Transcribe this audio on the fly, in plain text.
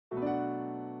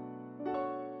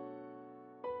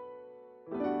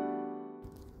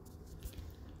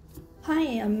Hi,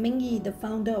 I'm Ming Yi, the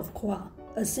founder of Qua,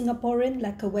 a Singaporean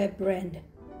lacquerware brand.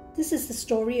 This is the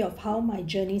story of how my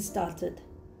journey started.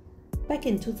 Back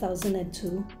in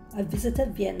 2002, I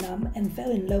visited Vietnam and fell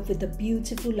in love with the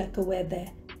beautiful lacquerware there.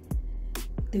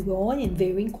 They were all in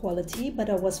varying quality,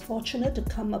 but I was fortunate to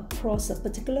come across a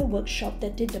particular workshop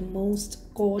that did the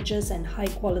most gorgeous and high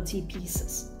quality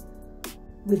pieces.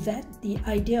 With that, the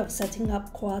idea of setting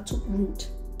up Qua took root.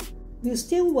 We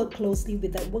still work closely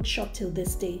with that workshop till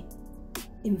this day.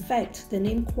 In fact, the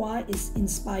name Qua is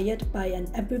inspired by an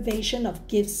abbreviation of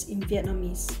gifts in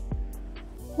Vietnamese.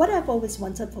 What I've always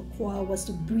wanted for Qua was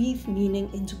to breathe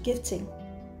meaning into gifting.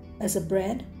 As a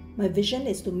brand, my vision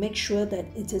is to make sure that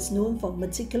it is known for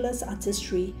meticulous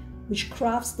artistry which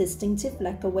crafts distinctive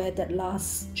lacquerware that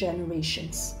lasts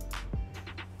generations.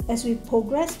 As we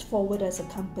progressed forward as a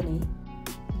company,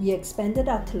 we expanded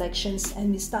our collections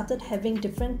and we started having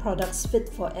different products fit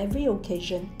for every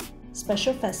occasion,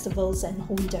 special festivals and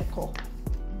home decor.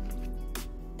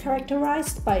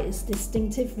 Characterized by its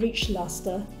distinctive rich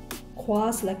luster,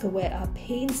 Qua's lacquerware are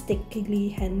painstakingly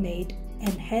handmade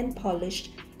and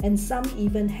hand-polished, and some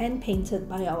even hand-painted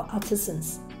by our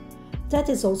artisans. That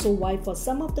is also why for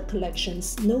some of the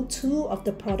collections, no two of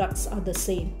the products are the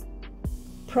same.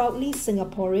 Proudly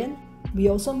Singaporean, we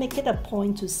also make it a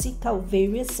point to seek out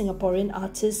various Singaporean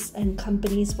artists and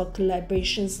companies for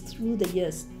collaborations through the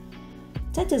years.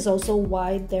 That is also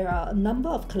why there are a number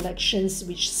of collections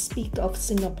which speak of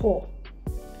Singapore.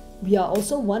 We are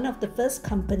also one of the first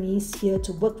companies here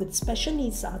to work with special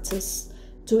needs artists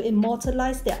to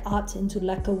immortalize their art into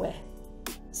lacquerware.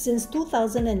 Since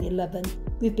 2011,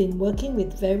 we've been working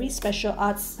with Very Special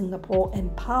Arts Singapore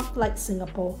and Pathlight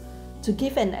Singapore to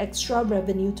give an extra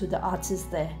revenue to the artists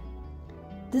there.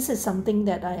 This is something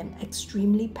that I am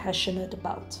extremely passionate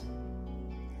about.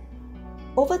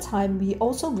 Over time, we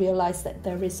also realized that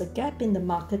there is a gap in the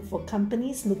market for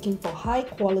companies looking for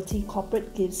high-quality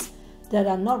corporate gifts that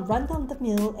are not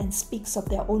run-down-the-mill and speaks of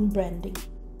their own branding.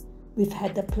 We've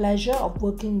had the pleasure of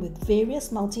working with various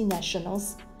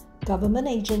multinationals, government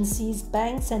agencies,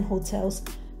 banks and hotels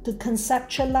to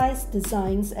conceptualize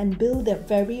designs and build their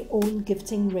very own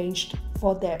gifting range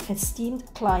for their esteemed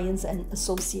clients and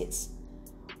associates.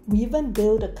 We even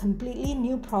built a completely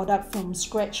new product from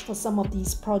scratch for some of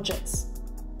these projects.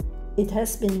 It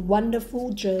has been a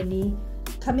wonderful journey,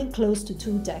 coming close to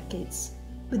 2 decades.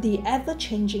 With the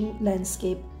ever-changing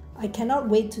landscape, I cannot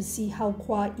wait to see how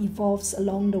Qua evolves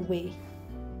along the way.